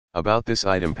About this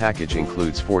item, package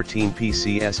includes 14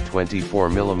 PCS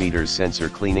 24mm sensor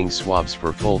cleaning swabs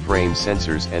for full-frame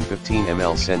sensors and 15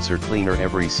 ml sensor cleaner.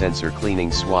 Every sensor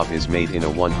cleaning swab is made in a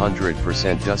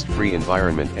 100% dust-free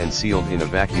environment and sealed in a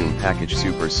vacuum package.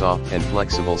 Super soft and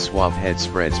flexible swab head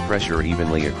spreads pressure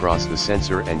evenly across the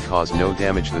sensor and cause no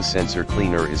damage. The sensor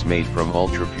cleaner is made from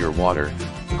ultra-pure water.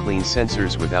 Clean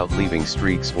sensors without leaving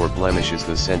streaks or blemishes.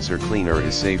 The sensor cleaner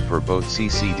is safe for both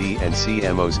CCD and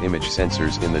CMOS image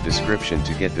sensors. In the description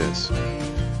to get this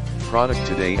product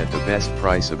today at the best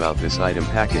price. About this item,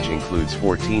 package includes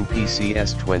 14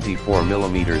 PCS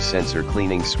 24mm sensor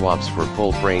cleaning swabs for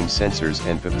full frame sensors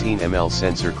and 15 ml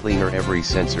sensor cleaner. Every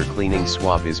sensor cleaning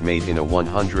swab is made in a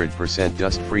 100%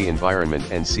 dust-free environment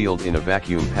and sealed in a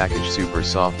vacuum package. Super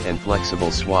soft and flexible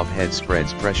swab head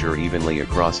spreads pressure evenly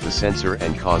across the sensor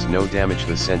and cause no damage.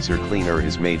 The sensor cleaner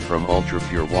is made from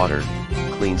ultra-pure water.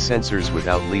 Clean sensors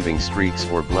without leaving streaks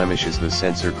or blemishes. The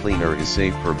sensor cleaner is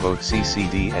safe for both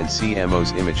CCD and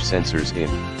CMOS image sensors. In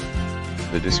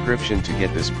the description to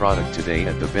get this product today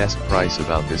at the best price.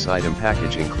 About this item,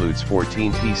 package includes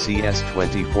 14 PCS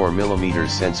 24mm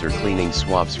sensor cleaning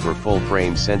swabs for full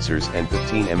frame sensors and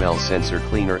 15 ml sensor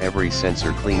cleaner. Every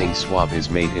sensor cleaning swab is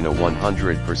made in a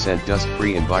 100%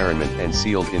 dust-free environment and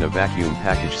sealed in a vacuum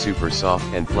package. Super soft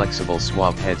and flexible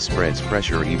swab head spreads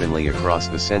pressure evenly across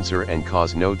the sensor and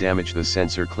cause no damage. The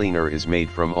sensor cleaner is made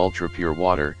from ultra-pure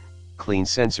water. Clean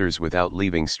sensors without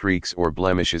leaving streaks or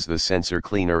blemishes. The sensor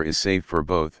cleaner is safe for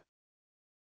both